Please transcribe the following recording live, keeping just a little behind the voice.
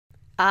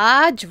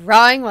Ah,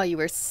 drawing while you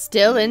were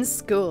still in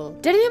school.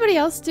 Did anybody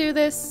else do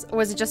this, or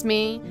was it just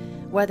me?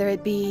 Whether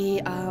it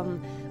be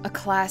a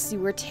class you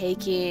were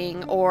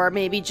taking, or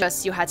maybe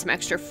just you had some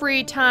extra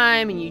free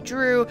time and you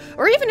drew,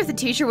 or even if the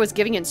teacher was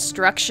giving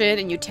instruction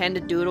and you tend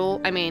to doodle.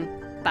 I mean,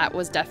 that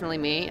was definitely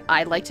me.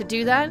 I like to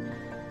do that.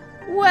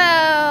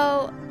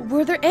 Well,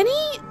 were there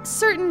any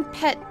certain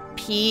pet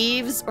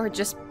peeves, or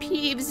just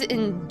peeves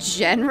in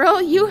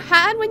general, you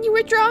had when you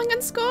were drawing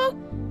in school?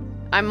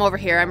 I'm over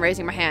here, I'm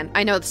raising my hand.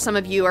 I know that some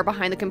of you are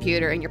behind the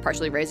computer and you're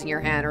partially raising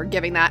your hand or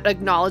giving that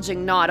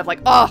acknowledging nod of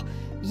like, oh,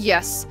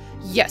 yes,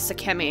 yes,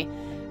 Akemi.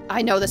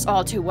 I know this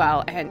all too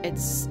well, and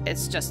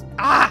it's just,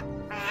 yeah,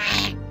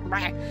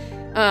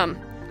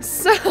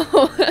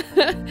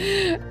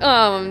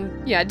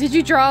 did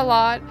you draw a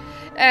lot?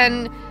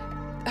 And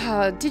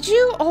did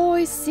you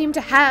always seem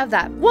to have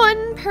that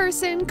one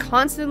person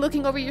constantly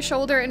looking over your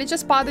shoulder and it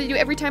just bothered you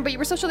every time, but you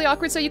were socially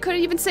awkward so you couldn't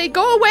even say,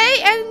 go away,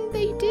 and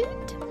they did?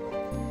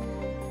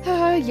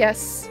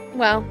 Yes.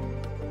 Well,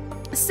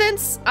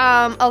 since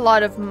a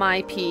lot of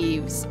my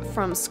peeves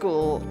from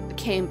school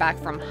came back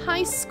from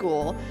high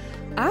school,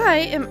 I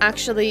am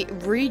actually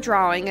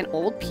redrawing an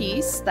old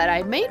piece that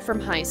I made from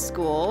high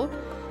school.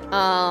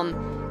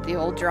 The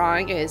old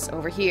drawing is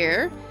over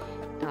here.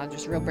 I'll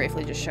just real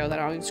briefly just show that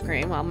on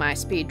screen while my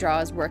speed draw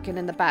is working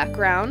in the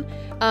background.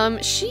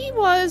 She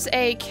was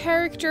a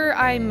character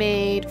I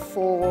made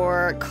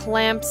for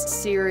Clamp's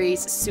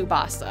series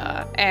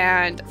Tsubasa,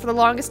 and for the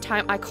longest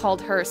time I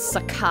called her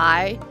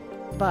Sakai,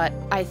 but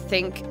I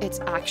think it's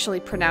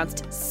actually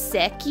pronounced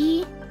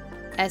Seki.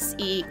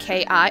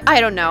 S-E-K-I. I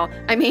don't know.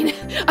 I mean,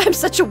 I'm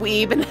such a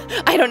weeb and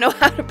I don't know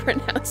how to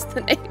pronounce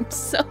the name,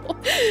 so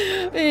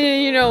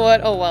you know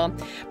what? Oh well.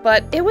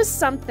 But it was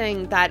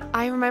something that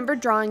I remember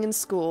drawing in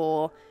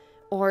school,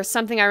 or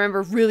something I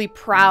remember really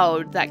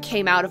proud that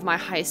came out of my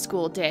high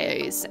school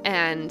days,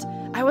 and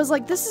I was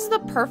like, this is the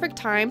perfect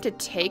time to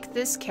take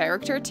this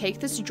character, take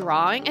this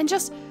drawing, and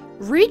just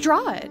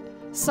redraw it.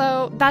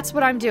 So that's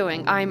what I'm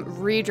doing. I'm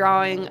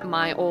redrawing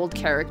my old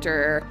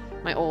character,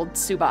 my old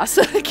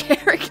Tsubasa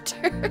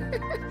character.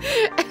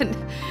 And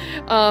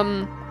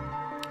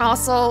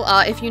also,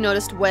 if you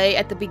noticed way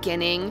at the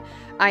beginning,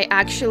 I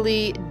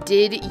actually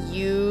did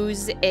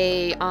use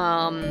a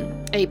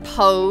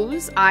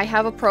pose. I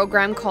have a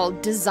program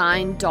called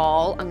Design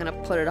Doll. I'm gonna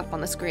put it up on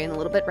the screen a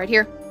little bit right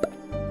here.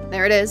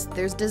 There it is.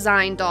 There's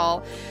Design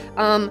Doll.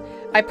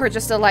 I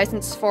purchased a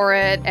license for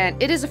it,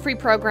 and it is a free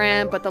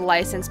program, but the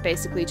license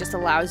basically just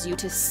allows you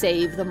to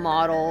save the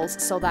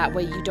models, so that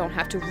way you don't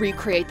have to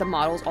recreate the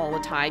models all the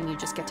time. You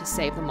just get to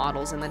save the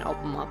models and then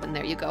open them up, and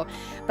there you go.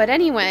 But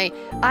anyway,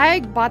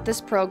 I bought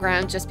this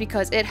program just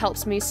because it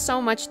helps me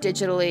so much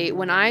digitally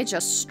when I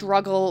just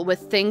struggle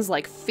with things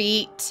like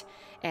feet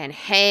and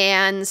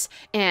hands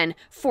and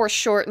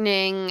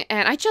foreshortening,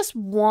 and I just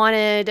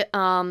wanted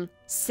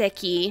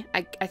Seki,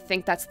 I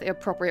think that's the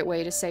appropriate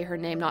way to say her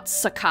name, not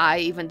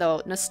Sakai, even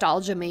though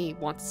nostalgia me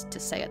wants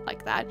to say it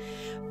like that.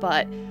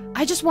 But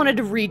I just wanted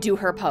to redo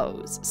her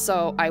pose.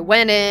 So I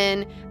went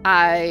in,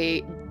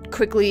 I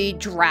quickly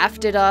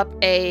drafted up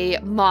a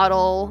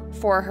model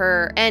for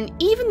her, and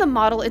even the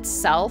model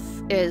itself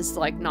is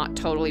like not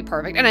totally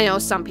perfect. And I know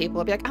some people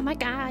will be like, oh my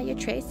god, you're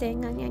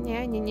tracing,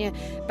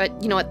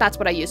 but you know what, that's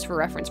what I use for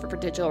reference, for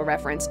digital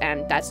reference,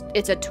 and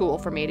it's a tool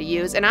for me to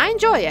use, and I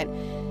enjoy it.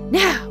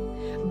 Now,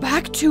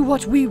 back to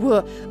what we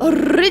were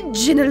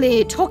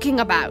originally talking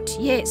about.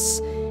 Yes,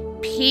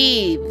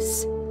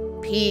 peeves.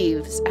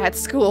 Peeves at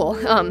school.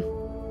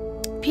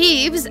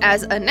 Peeves,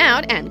 as a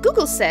noun, and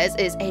Google says,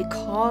 is a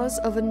cause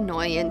of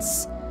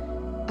annoyance.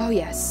 Oh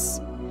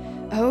yes.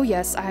 Oh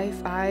yes,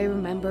 I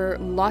remember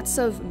lots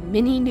of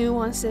mini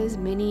nuances,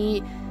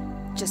 mini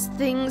just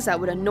things that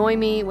would annoy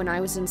me when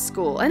I was in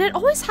school. And it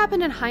always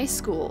happened in high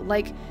school.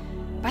 Like,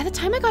 by the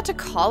time I got to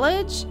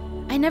college,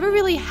 I never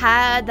really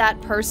had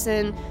that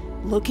person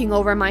looking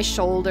over my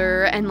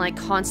shoulder and like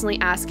constantly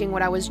asking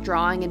what I was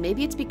drawing, and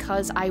maybe it's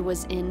because I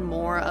was in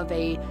more of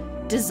a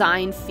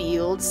design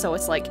field, so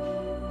it's like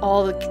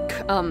all the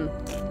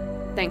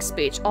thanks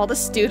speech, all the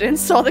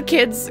students, all the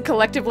kids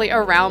collectively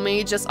around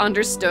me just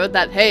understood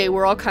that, hey,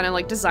 we're all kind of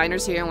like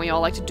designers here and we all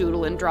like to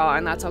doodle and draw,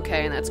 and that's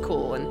okay and that's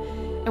cool,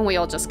 and we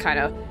all just kind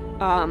of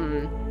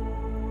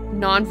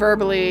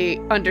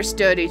non-verbally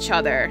understood each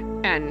other,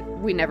 and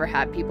we never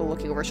had people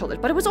looking over our shoulders.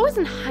 But it was always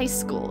in high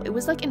school, it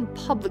was like in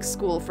public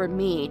school for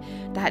me,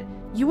 that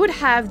you would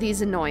have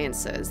these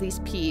annoyances, these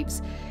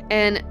peeves,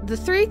 and the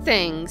three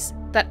things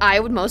that I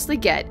would mostly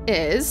get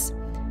is,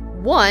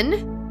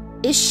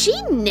 1, is she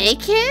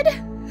naked?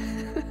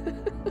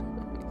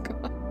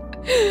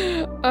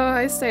 Oh,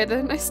 I say that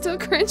and I still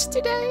cringe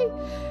today.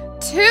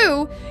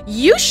 2,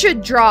 you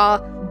should draw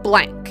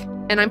blank.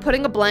 And I'm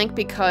putting a blank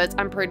because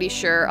I'm pretty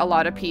sure a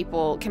lot of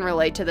people can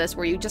relate to this,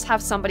 where you just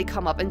have somebody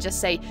come up and just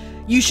say,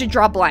 you should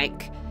draw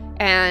blank.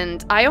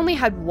 And I only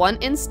had one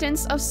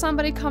instance of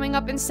somebody coming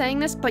up and saying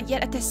this, but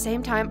yet at the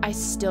same time, I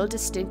still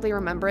distinctly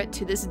remember it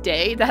to this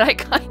day, that I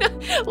kind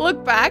of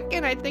look back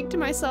and I think to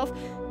myself,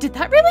 did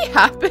that really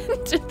happen?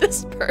 Did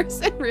this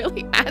person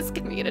really ask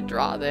me to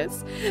draw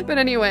this? But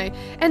anyway,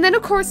 and then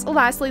of course,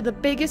 lastly, the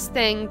biggest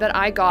thing that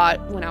I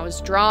got when I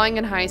was drawing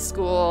in high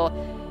school,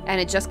 and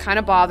it just kind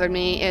of bothered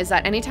me, is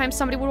that anytime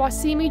somebody would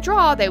see me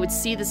draw, they would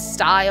see the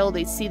style,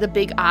 they'd see the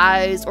big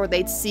eyes, or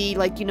they'd see,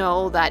 like, you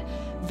know, that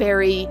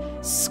very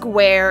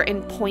square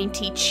and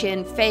pointy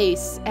chin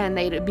face, and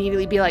they'd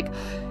immediately be like,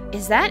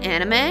 is that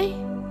anime?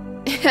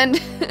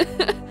 And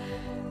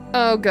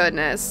oh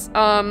goodness,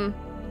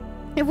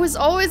 it was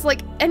always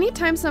like,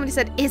 anytime somebody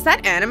said, is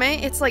that anime?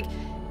 It's like,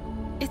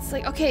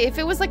 okay, if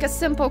it was like a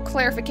simple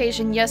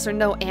clarification, yes or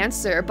no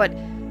answer, but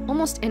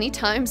almost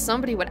anytime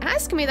somebody would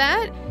ask me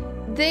that,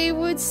 they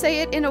would say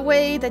it in a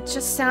way that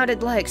just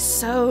sounded like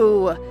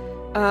so,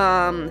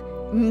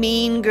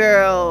 Mean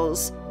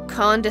Girls,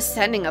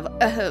 condescending of,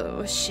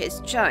 oh, she's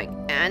drawing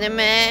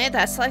anime?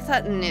 That's like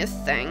that new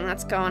thing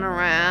that's going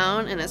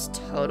around and is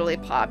totally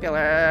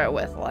popular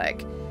with,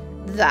 like,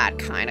 that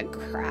kind of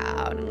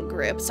crowd and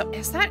group. So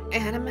is that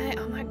anime?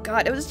 Oh my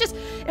god. It was just,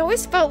 it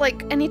always felt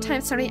like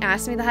anytime somebody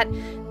asked me that,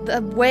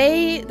 the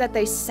way that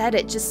they said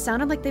it just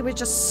sounded like they were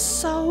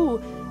just so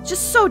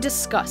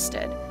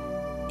disgusted.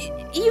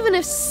 Even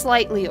if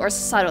slightly or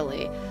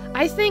subtly.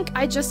 I think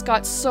I just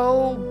got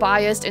so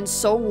biased and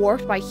so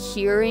warped by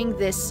hearing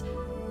this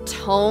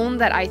tone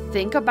that I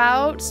think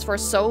about for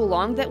so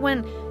long, that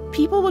when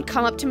people would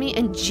come up to me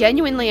and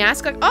genuinely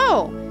ask, like,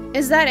 oh,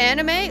 is that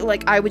anime?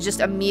 Like, I would just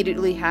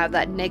immediately have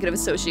that negative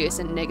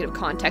association, negative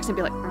context, and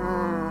be like,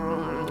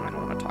 I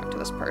don't want to talk to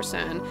this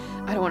person.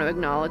 I don't want to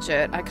acknowledge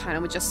it. I kind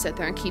of would just sit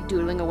there and keep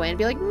doodling away and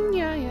be like,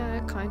 yeah,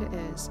 it kind of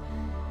is.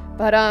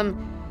 But,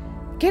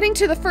 getting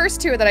to the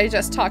first two that I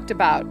just talked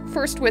about,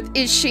 first with,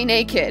 is she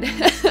naked?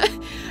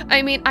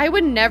 I mean, I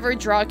would never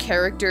draw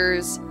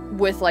characters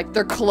with, like,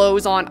 their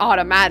clothes on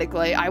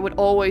automatically. I would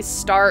always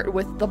start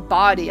with the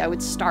body. I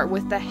would start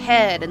with the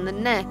head and the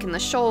neck and the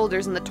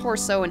shoulders and the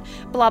torso and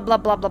blah, blah,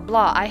 blah, blah,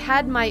 blah. I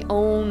had my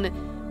own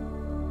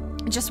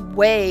just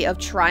way of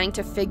trying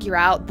to figure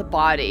out the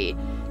body.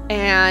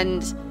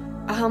 And,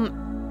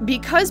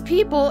 because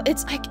people,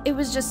 it's like, it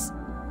was just,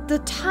 the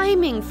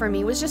timing for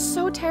me was just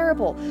so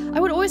terrible. I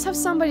would always have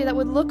somebody that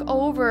would look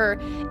over,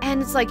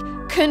 and it's like,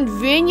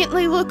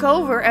 conveniently look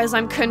over as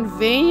I'm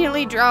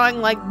conveniently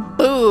drawing, like,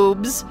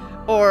 boobs,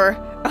 or,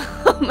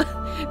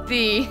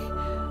 the,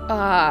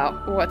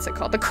 what's it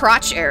called? The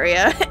crotch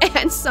area,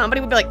 and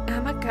somebody would be like,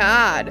 oh my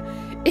god,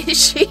 is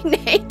she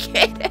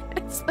naked? And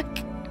it's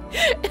like,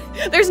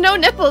 there's no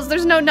nipples,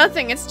 there's no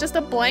nothing, it's just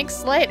a blank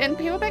slate, and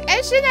people would be like,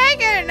 is she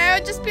naked? And I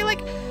would just be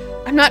like,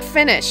 I'm not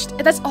finished.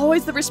 That's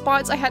always the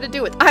response I had to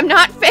do with, I'm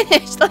not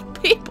finished.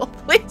 Like, people,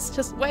 please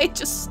just wait,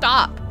 just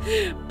stop.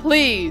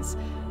 Please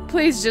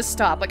just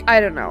stop. Like, I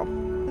don't know.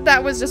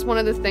 That was just one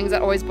of the things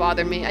that always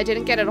bothered me. I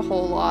didn't get it a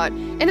whole lot.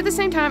 And at the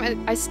same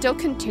time, I still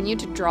continued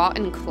to draw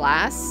in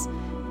class,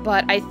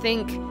 but I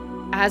think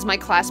as my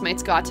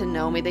classmates got to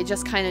know me, they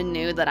just kind of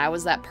knew that I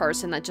was that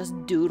person that just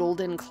doodled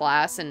in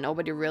class and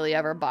nobody really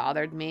ever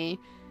bothered me.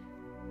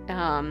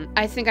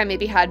 I think I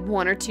maybe had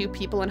one or two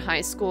people in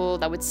high school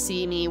that would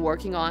see me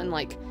working on,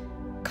 like,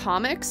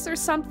 comics or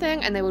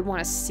something, and they would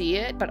want to see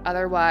it, but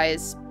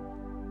otherwise,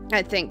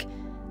 I think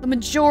the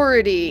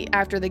majority,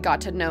 after they got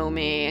to know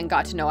me and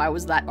got to know I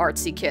was that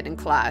artsy kid in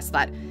class,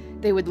 that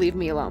they would leave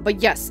me alone.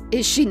 But yes,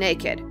 is she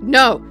naked?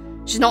 No,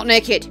 she's not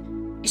naked.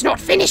 It's not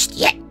finished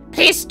yet.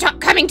 Please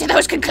stop coming to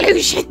those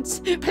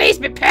conclusions. Please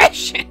be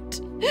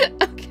patient.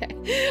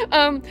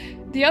 Okay.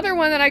 The other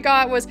one that I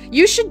got was,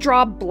 you should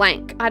draw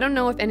blank. I don't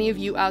know if any of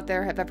you out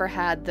there have ever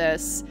had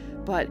this,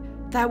 but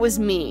that was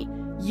me.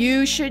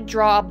 You should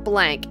draw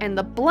blank. And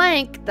the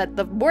blank, that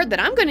the word that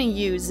I'm going to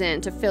use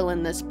to fill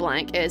in this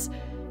blank is,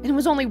 and it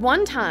was only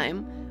one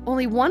time,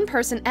 only one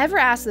person ever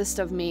asked this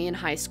of me in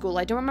high school.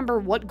 I don't remember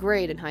what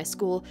grade in high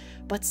school,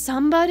 but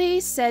somebody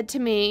said to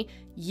me,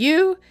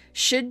 you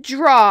should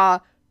draw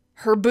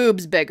her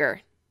boobs bigger.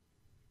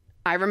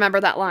 I remember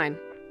that line.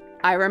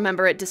 I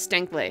remember it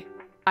distinctly.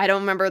 I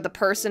don't remember the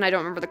person, I don't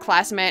remember the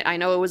classmate, I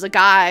know it was a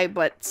guy,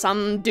 but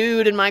some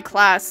dude in my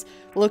class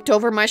looked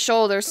over my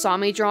shoulder, saw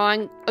me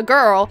drawing a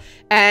girl,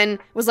 and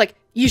was like,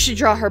 you should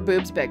draw her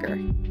boobs bigger.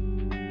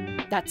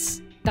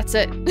 That's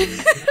it.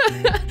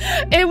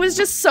 It was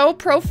just so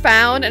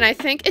profound, and I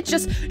think it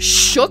just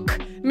shook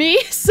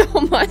me so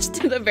much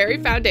to the very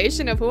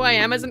foundation of who I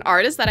am as an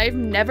artist that I've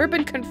never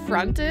been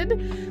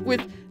confronted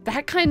with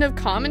that kind of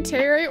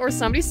commentary or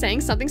somebody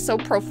saying something so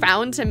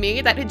profound to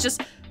me that it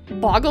just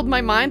boggled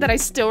my mind that I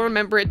still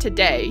remember it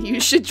today. You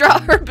should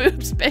draw her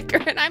boobs bigger.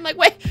 And I'm like,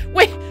 wait,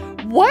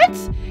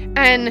 what?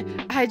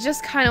 And I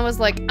just kind of was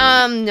like,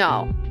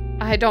 no.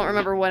 I don't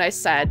remember what I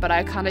said, but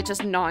I kind of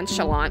just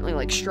nonchalantly,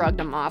 like, shrugged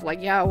them off.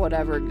 Like, yeah,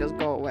 whatever, just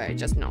go away.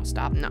 Just no,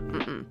 stop, no,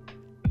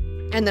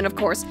 And then, of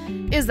course,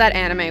 is that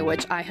anime,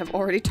 which I have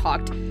already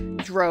talked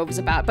droves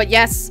about. But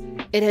yes,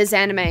 it is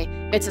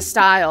anime. It's a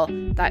style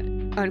that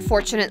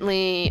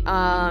unfortunately,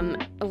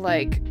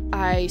 like,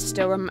 I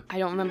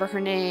don't remember her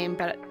name,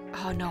 but,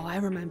 oh no, I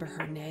remember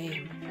her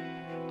name.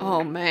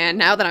 Oh man,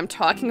 now that I'm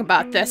talking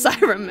about this, I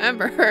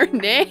remember her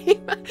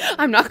name.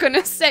 I'm not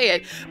gonna say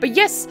it. But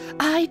yes,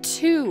 I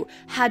too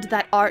had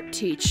that art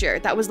teacher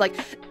that was like,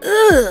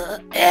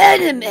 ugh,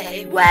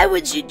 anime, why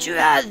would you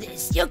draw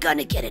this? You're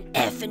gonna get an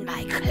F in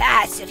my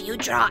class if you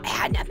draw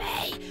anime.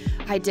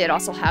 I did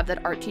also have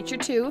that art teacher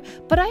too,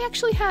 but I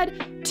actually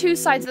had two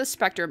sides of the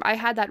spectrum. I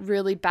had that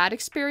really bad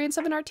experience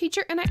of an art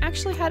teacher, and I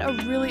actually had a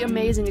really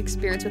amazing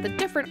experience with a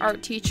different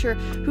art teacher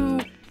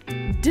who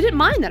didn't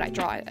mind that I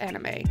draw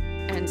anime.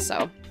 And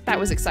so that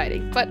was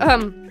exciting. But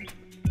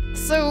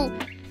so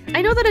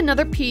I know that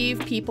another peeve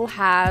people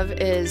have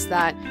is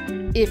that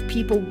if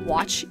people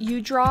watch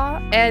you draw,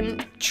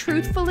 and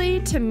truthfully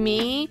to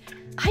me,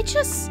 I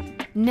just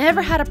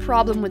never had a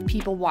problem with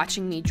people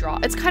watching me draw.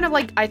 It's kind of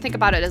like, I think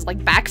about it as like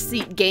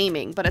backseat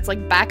gaming, but it's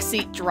like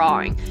backseat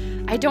drawing.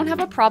 I don't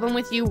have a problem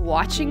with you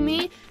watching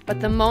me,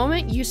 but the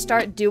moment you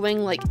start doing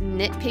like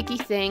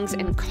nitpicky things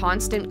and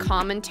constant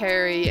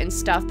commentary and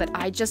stuff that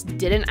I just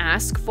didn't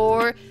ask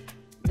for,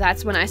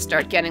 that's when I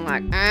start getting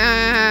like,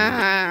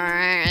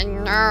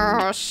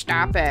 no,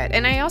 stop it.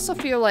 And I also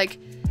feel like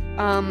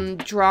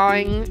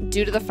drawing,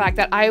 due to the fact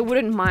that I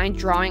wouldn't mind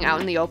drawing out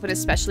in the open,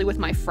 especially with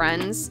my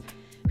friends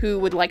who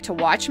would like to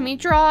watch me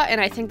draw, and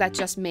I think that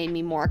just made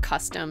me more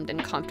accustomed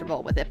and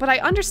comfortable with it. But I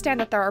understand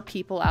that there are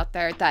people out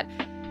there that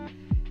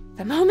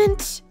the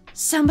moment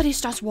somebody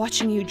starts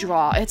watching you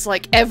draw, it's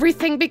like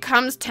everything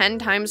becomes 10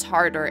 times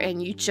harder,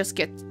 and you just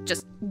get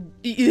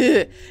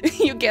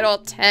you get all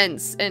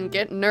tense and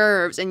get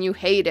nerves and you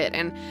hate it.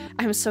 And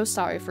I'm so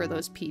sorry for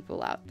those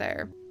people out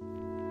there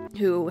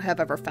who have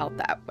ever felt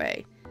that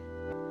way.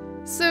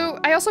 So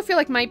I also feel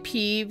like my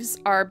peeves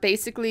are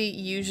basically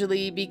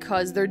usually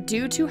because they're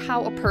due to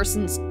how a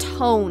person's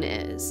tone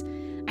is.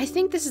 I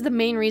think this is the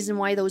main reason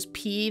why those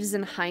peeves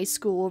in high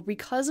school were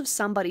because of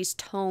somebody's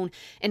tone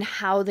and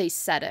how they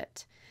said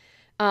it.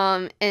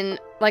 And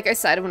like I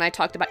said, when I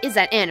talked about, is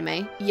that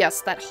anime?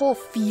 Yes, that whole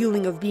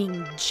feeling of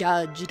being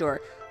judged or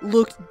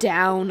looked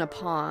down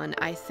upon,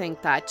 I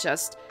think that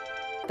just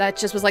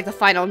was like the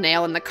final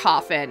nail in the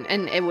coffin.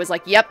 And it was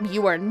like, yep,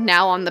 you are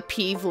now on the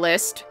peeve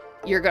list.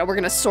 We're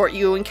gonna sort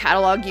you and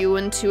catalog you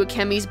into a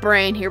chemi's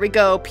brain. Here we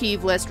go,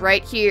 peeve list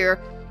right here.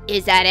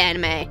 Is that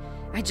anime?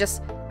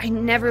 I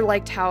never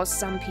liked how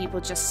some people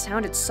just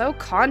sounded so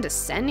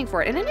condescending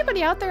for it. And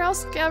anybody out there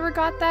else ever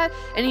got that?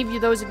 Any of you,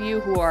 those of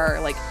you who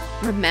are like,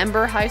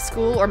 remember high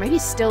school or maybe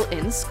still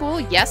in school?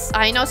 Yes,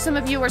 I know some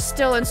of you are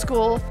still in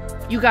school.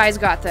 You guys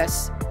got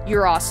this.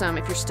 You're awesome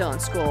if you're still in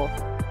school.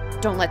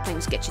 Don't let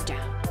things get you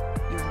down.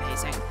 You're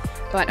amazing.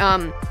 But,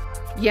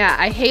 yeah,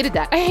 I hated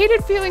that. I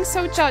hated feeling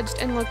so judged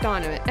and looked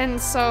on it.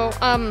 And so,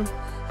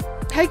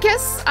 I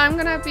guess I'm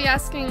gonna be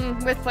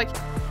asking with like,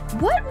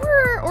 what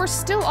were or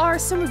still are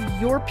some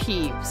of your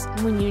peeves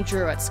when you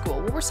drew at school?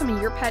 What were some of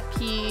your pet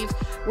peeves?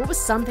 What was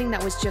something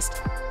that was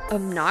just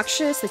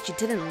obnoxious that you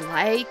didn't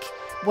like?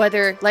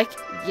 Whether, like,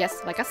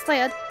 yes, like I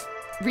said,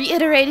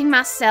 reiterating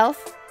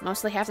myself,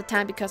 mostly half the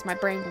time because my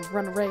brain will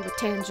run away with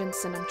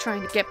tangents and I'm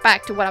trying to get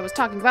back to what I was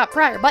talking about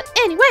prior. But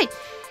anyway,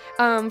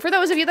 for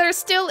those of you that are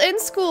still in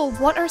school,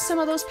 what are some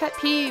of those pet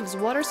peeves?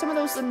 What are some of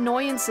those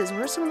annoyances?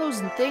 What are some of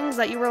those things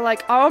that you were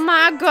like, oh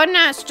my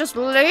goodness, just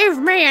leave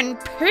me in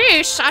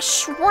peace, I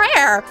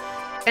swear?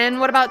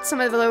 And what about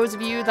some of those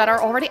of you that are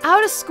already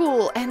out of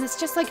school and it's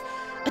just like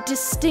a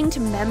distinct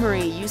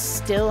memory you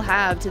still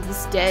have to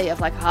this day of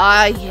like,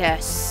 ah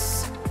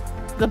yes,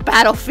 the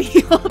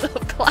battlefield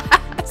of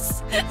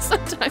class.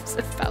 Sometimes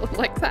it felt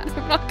like that,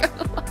 I'm not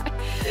gonna lie.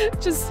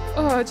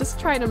 Just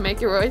trying to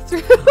make your way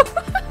through.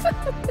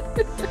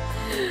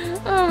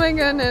 Oh my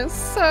goodness.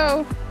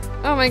 So,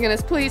 oh my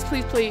goodness, please,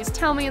 please, please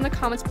tell me in the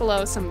comments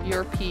below some of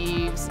your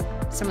peeves,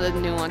 some of the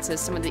nuances,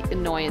 some of the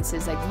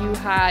annoyances that you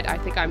had. I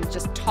think I'm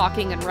just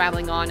talking and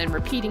rambling on and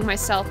repeating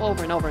myself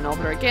over and over and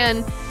over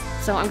again.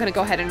 So I'm gonna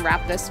go ahead and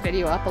wrap this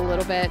video up a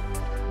little bit.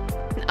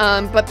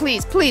 But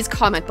please, please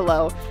comment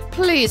below.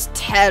 Please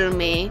tell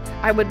me.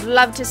 I would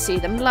love to see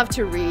them, love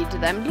to read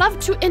them, love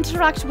to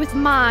interact with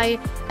my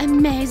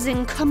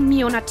amazing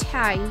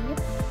community.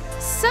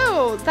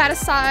 So, that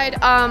aside,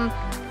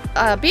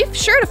 be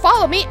sure to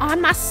follow me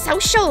on my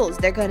socials.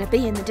 They're gonna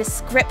be in the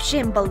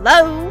description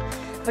below.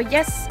 But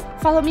yes,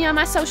 follow me on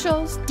my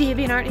socials.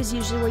 DeviantArt is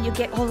usually where you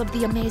get all of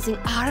the amazing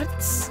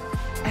arts.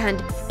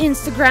 And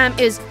Instagram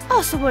is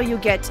also where you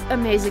get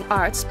amazing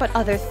arts, but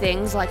other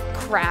things like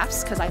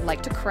crafts, because I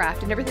like to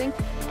craft and everything.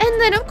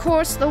 And then, of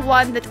course, the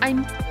one that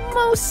I'm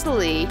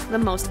mostly the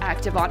most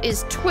active on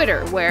is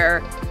Twitter,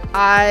 where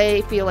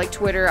I feel like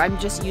Twitter, I'm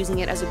just using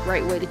it as a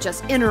great way to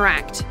just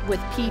interact with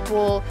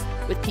people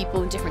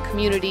in different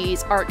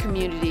communities, art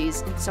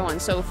communities, and so on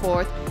and so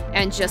forth,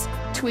 and just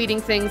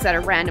tweeting things that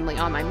are randomly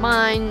on my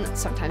mind.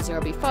 Sometimes there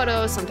will be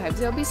photos, sometimes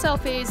there will be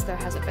selfies. There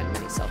hasn't been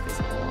many selfies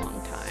in a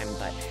long time,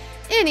 but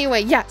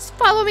anyway, yes,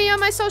 follow me on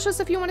my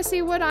socials if you want to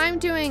see what I'm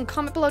doing.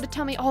 Comment below to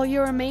tell me all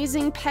your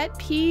amazing pet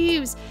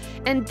peeves.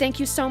 And thank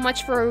you so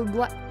much for,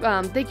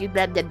 thank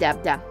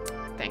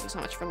Thank you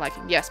so much for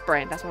liking. Yes,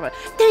 brain, that's what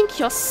thank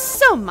you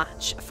so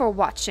much for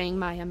watching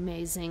my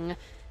amazing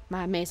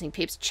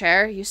peeps.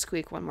 Chair, you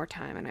squeak one more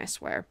time and I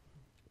swear.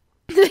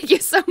 Thank you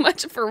so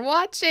much for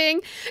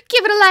watching.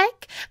 Give it a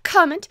like,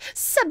 comment,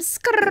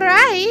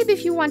 subscribe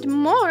if you want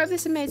more of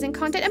this amazing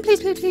content. And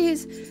please, please,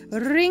 please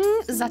ring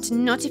that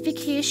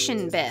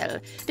notification bell.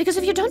 Because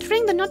if you don't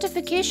ring the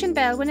notification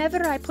bell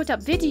whenever I put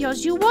up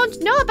videos, you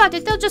won't know about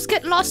it. They'll just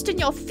get lost in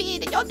your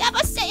feed and you'll never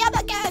see them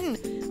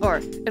again. Or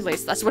at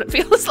least that's what it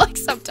feels like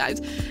sometimes.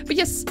 But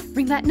yes,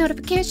 ring that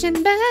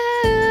notification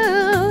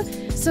bell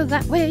so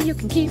that way you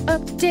can keep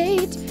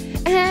update.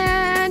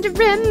 And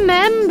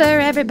remember,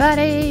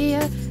 everybody,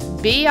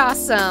 be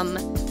awesome,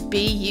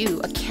 be you,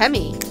 a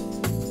Kemi.